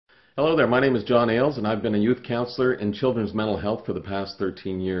Hello there, my name is John Ayles and I've been a youth counselor in children's mental health for the past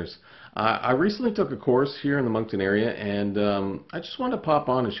 13 years. I recently took a course here in the Moncton area and I just wanted to pop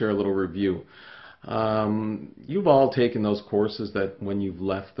on and share a little review. You've all taken those courses that when you've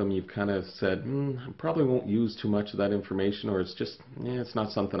left them you've kind of said, I probably won't use too much of that information, or it's just, it's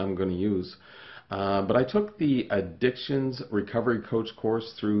not something I'm going to use. But I took the Addictions Recovery Coach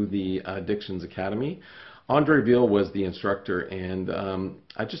course through the Addictions Academy. Andre Viel was the instructor, and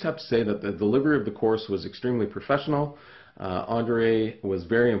I just have to say that the delivery of the course was extremely professional. Andre was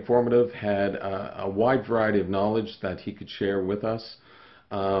very informative, had a wide variety of knowledge that he could share with us.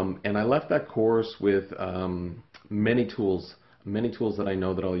 And I left that course with many tools that I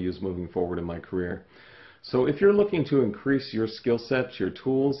know that I'll use moving forward in my career. So if you're looking to increase your skill sets, your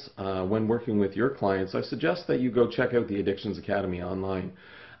tools, when working with your clients, I suggest that you go check out the Addictions Academy online.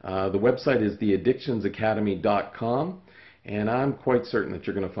 The website is theaddictionsacademy.com, and I'm quite certain that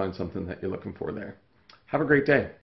you're going to find something that you're looking for there. Have a great day.